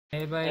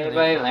Hey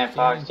everybody,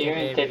 LandFox here,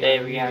 and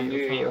today we have a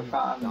new video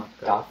from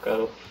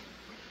Taco.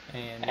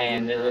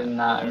 And this is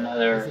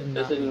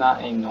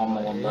not a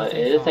normal one, but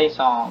it is a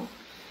song.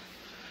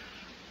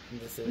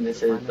 This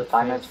is the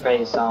Final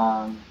Freddy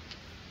song,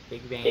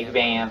 Big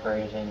Band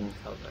version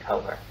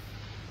cover.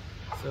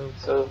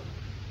 So,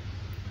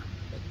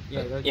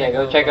 yeah,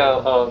 go check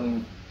out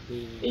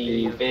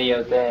the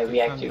video that we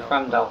reacted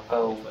from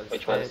Taco,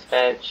 which was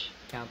Fetch,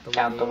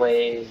 Count the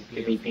Ways,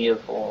 To Be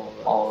Beautiful,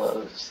 all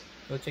those.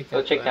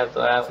 Go check that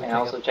out, and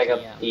also check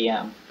out the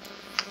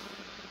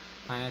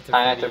Five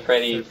Nights at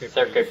Freddy's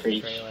Circuit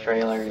Breach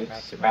trailer.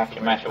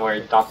 Reaction match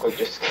where Taco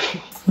just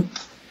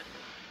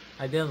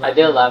I did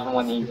laugh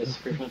when he just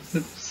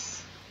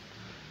screams.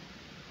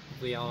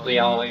 We all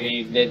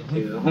did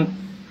too.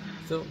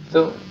 So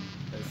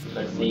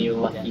let's see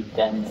what he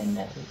done in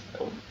this.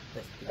 So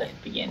let's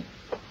begin.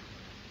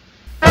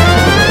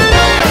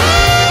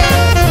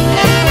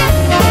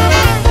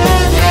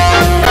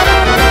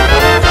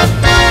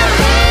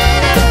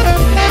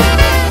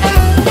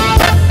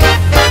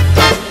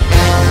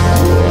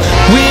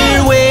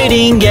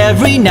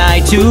 Every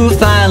night to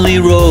finally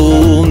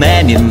roam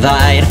and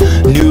invite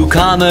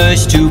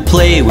newcomers to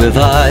play with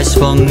us.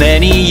 For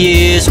many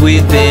years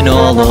we've been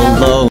all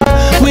alone.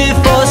 We're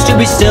forced to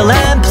be still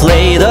and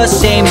play the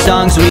same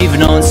songs we've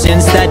known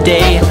since that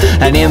day.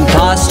 An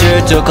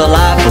imposter took a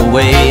life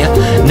away.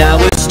 Now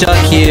we're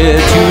stuck here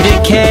to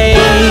decay.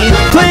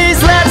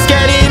 Please let's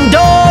get in,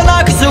 don't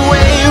lock us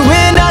away.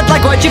 We're not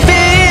like what you're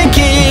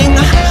thinking.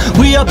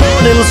 We are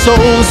poor little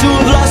souls who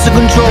have lost the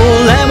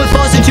control, and we're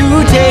forced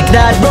to take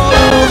that role.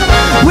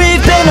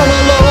 We've been all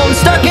alone,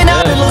 stuck in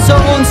our little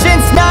zone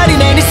since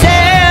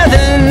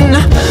 1987.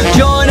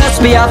 Join us,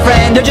 be our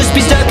friend, or just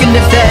be stuck and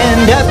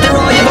defend. After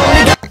all, you've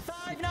only got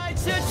 5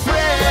 nights at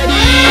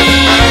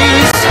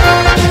Freddy's.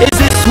 Is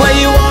this where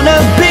you wanna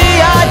be?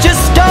 I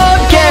just don't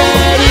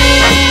get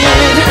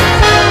it.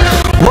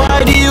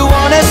 Why do you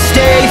wanna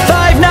stay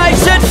 5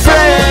 nights at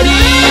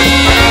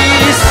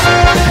Freddy's?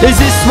 Is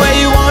this where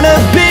you wanna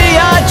be?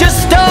 I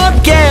just don't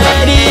get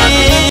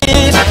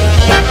it.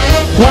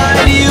 Why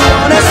do you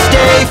wanna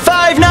stay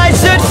 5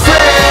 nights at Freddy's?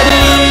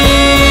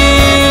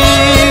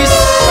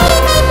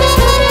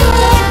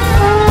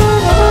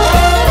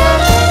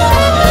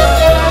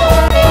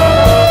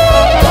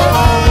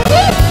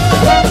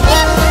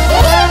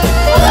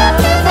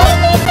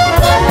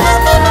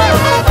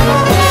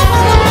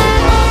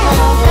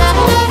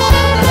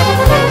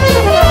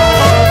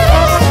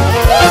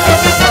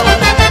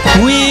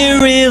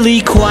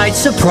 Quite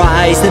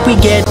surprised that we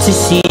get to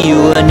see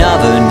you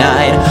another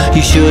night.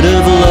 You should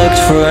have looked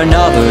for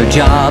another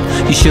job.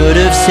 You should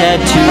have said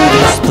to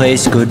this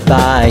place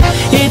goodbye.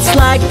 It's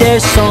like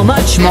there's so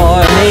much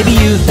more. Maybe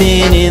you've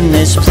been in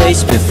this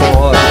place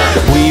before.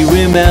 We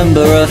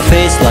remember a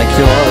face like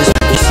yours.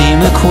 You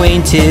seem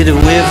acquainted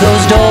with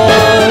those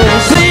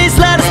doors. Please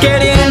let us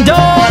get in,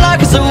 don't lock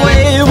us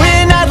away.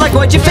 We're not like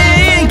what you're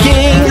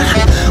thinking.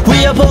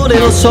 We are poor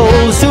little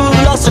souls who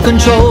lost the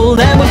control,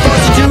 and we're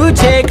forced to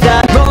take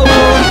that road.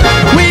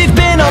 We've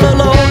been all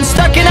alone,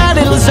 stuck in our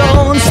little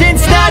zone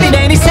since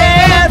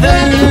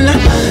 1987.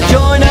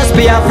 Join us,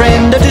 be our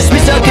friend, or just be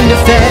stuck and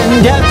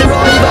defend. After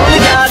all, you've only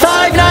got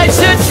 5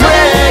 nights at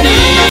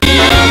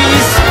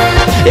Freddy's.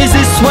 Is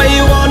this where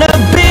you wanna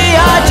be?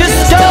 I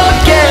just don't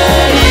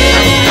get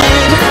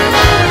it.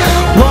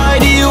 Why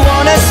do you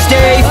wanna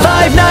stay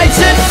 5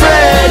 nights at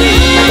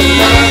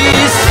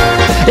Freddy's?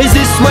 Is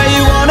this where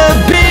you wanna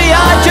be?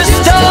 I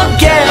just don't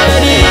get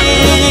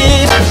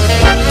it.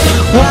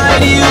 Why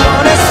do you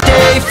wanna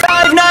stay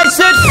 5 nights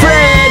at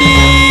Freddy's?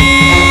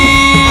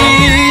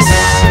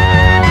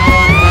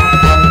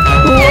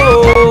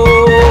 Whoa.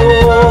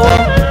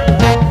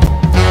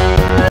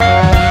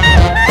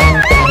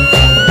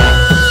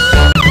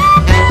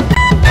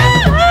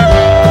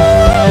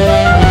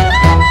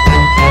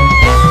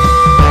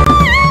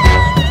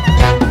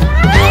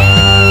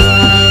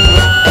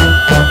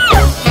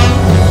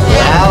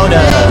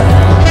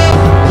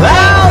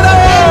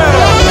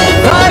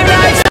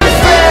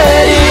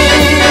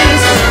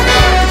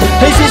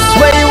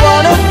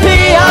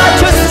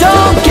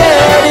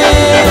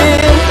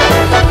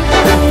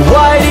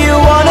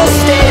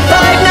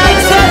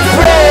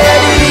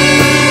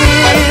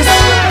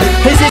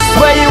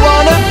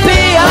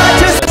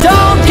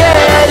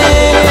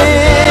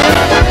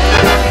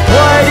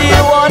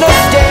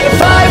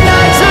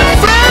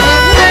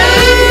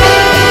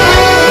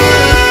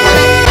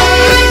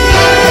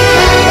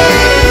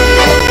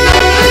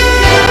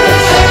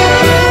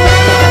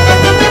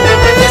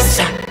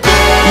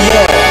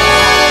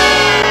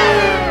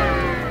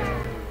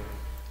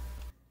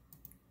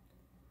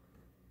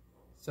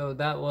 So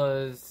that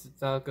was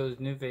Taco's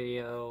new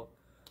video,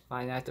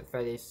 Five Nights at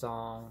Freddy's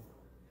song,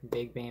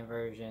 Big Band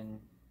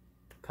version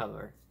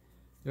cover.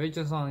 The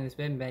original song has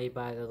been made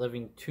by the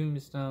Living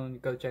Tombstone.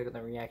 Go check out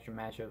the reaction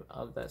mashup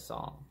of that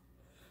song,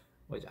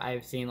 which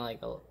I've seen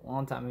like a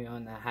long time ago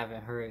and I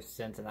haven't heard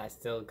since, and I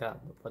still got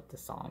what the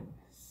song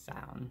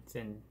sounds,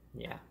 and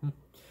yeah.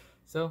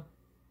 So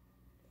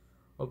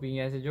Hope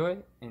you guys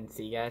enjoyed, and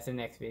see you guys in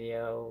the next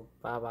video.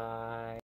 Bye bye.